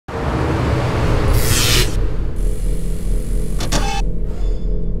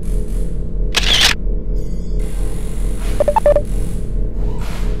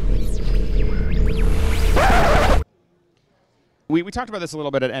We talked about this a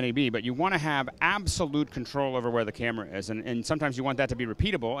little bit at NAB, but you want to have absolute control over where the camera is, and sometimes you want that to be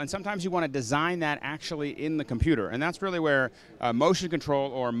repeatable, and sometimes you want to design that actually in the computer, and that's really where motion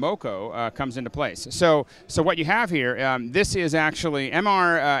control, or MoCo, comes into place. So what you have here, this is actually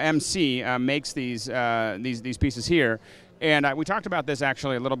MRMC makes these pieces here. And we talked about this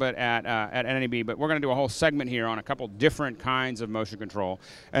actually a little bit at NAB, but we're going to do a whole segment here on a couple different kinds of motion control.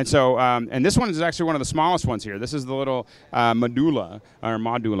 And so, and this one is actually one of the smallest ones here. This is the little modula,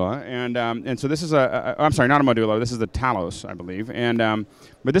 and so this is I'm sorry, not a modula. This is the Talos, I believe. And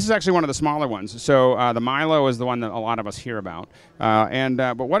but this is actually one of the smaller ones. So the Milo is the one that a lot of us hear about.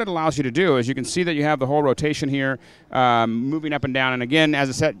 But what it allows you to do is you can see that you have the whole rotation here, moving up and down. And again, as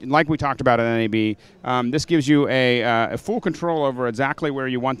I said, like we talked about at NAB, this gives you a full control over exactly where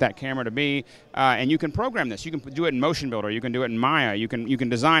you want that camera to be, and you can program this. You can do it in Motion Builder. You can do it in Maya. You can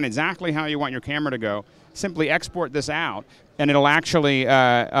design exactly how you want your camera to go. Simply export this out, and it'll actually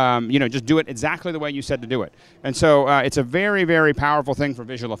just do it exactly the way you said to do it. And so it's a very, very powerful thing for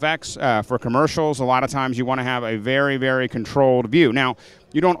visual effects, for commercials. A lot of times you want to have a very, very controlled view. Now,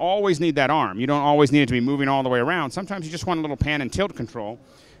 you don't always need that arm. You don't always need it to be moving all the way around. Sometimes you just want a little pan and tilt control.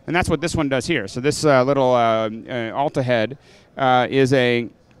 And that's what this one does here. So this little Ulti-Head is a...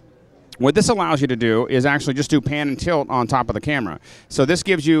 What this allows you to do is actually just do pan and tilt on top of the camera. So this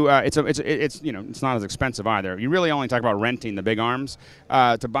gives you it's not as expensive either. You really only talk about renting the big arms.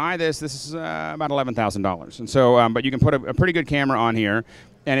 To buy this is about $11,000. And so, but you can put a pretty good camera on here.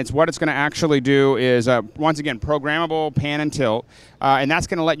 And what it's going to actually do is, once again, programmable pan and tilt, and that's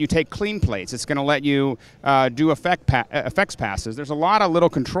going to let you take clean plates. It's going to let you do effects passes. There's a lot of little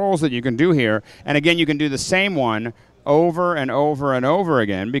controls that you can do here, and again, you can do the same one over and over and over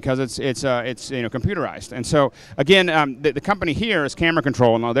again because it's computerized. And so again, the company here is Camera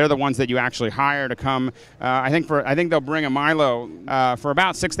Control. Now they're the ones that you actually hire to come. I think they'll bring a Milo for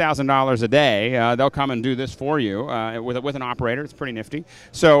about $6,000 a day. They'll come and do this for you with an operator. It's pretty nifty.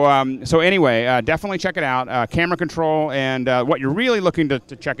 So anyway, definitely check it out. Camera Control, and what you're really looking to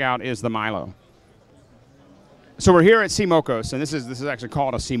check out is the Milo. So we're here at CineCoast, and this is actually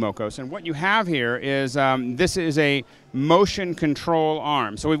called a CineCoast. And what you have here is this is a motion control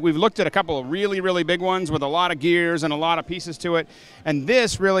arm. So we've looked at a couple of really, really big ones with a lot of gears and a lot of pieces to it. And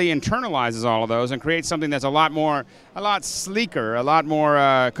this really internalizes all of those and creates something that's a lot sleeker, a lot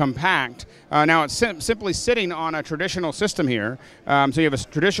more compact. Now it's simply sitting on a traditional system here. So you have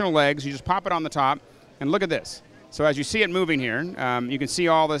traditional legs. You just pop it on the top, and look at this. So as you see it moving here, you can see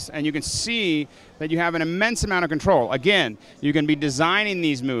all this, and you can see that you have an immense amount of control. Again, you can be designing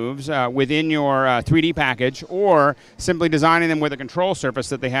these moves within your 3D package, or simply designing them with a control surface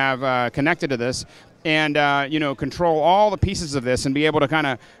that they have connected to this, and control all the pieces of this and be able to kind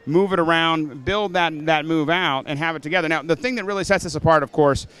of move it around, build that move out, and have it together. Now, the thing that really sets this apart, of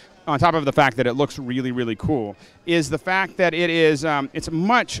course, on top of the fact that it looks really, really cool, is the fact that it is it's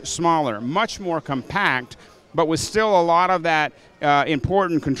much smaller, much more compact, but with still a lot of that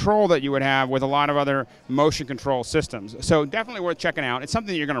important control that you would have with a lot of other motion control systems. So definitely worth checking out. It's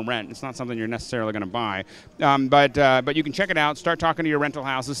something that you're going to rent. It's not something you're necessarily going to buy. But you can check it out. Start talking to your rental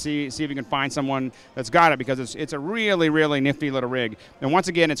houses. See if you can find someone that's got it, because it's a really, really nifty little rig. And once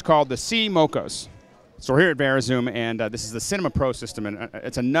again, it's called the CineCoast. So we're here at VariZoom, and this is the CinePro system, and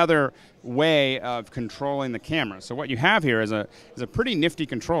it's another way of controlling the camera. So what you have here is a pretty nifty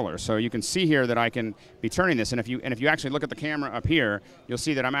controller. So you can see here that I can be turning this, and if you actually look at the camera up here, you'll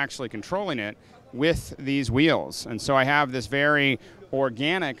see that I'm actually controlling it with these wheels. And so I have this very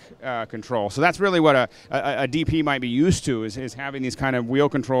organic control. So that's really what a DP might be used to, is having these kind of wheel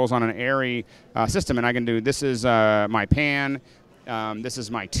controls on an airy system. And I can do, this is my pan. This is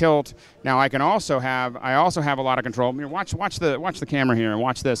my tilt. Now I also have a lot of control. Here, watch the camera here and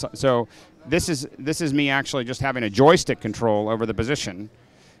watch this. So this is me actually just having a joystick control over the position,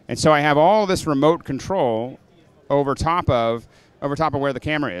 and so I have all this remote control over top of where the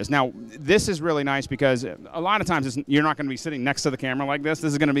camera is. Now, this is really nice because a lot of times you're not going to be sitting next to the camera like this.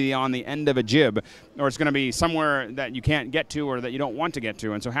 This is going to be on the end of a jib, or it's going to be somewhere that you can't get to or that you don't want to get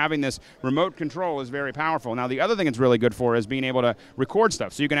to. And so having this remote control is very powerful. Now, the other thing it's really good for is being able to record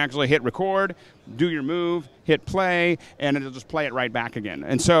stuff. So you can actually hit record, do your move, hit play, and it'll just play it right back again.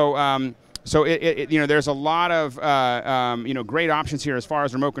 And so there's a lot of great options here as far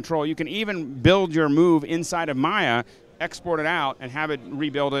as remote control. You can even build your move inside of Maya, export it out, and have it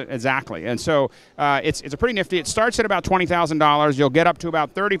rebuild it exactly. And so it's a pretty nifty. It starts at about $20,000. You'll get up to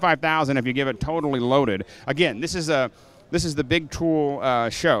about $35,000 if you give it totally loaded. Again, this is a this is the big tool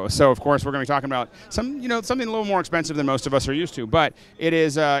show. So of course we're going to be talking about something a little more expensive than most of us are used to, but it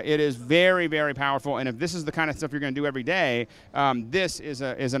is very, very powerful. And if this is the kind of stuff you're going to do every day, this is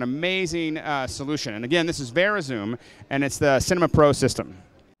an amazing solution. And again, this is VariZoom, and it's the CinePro system.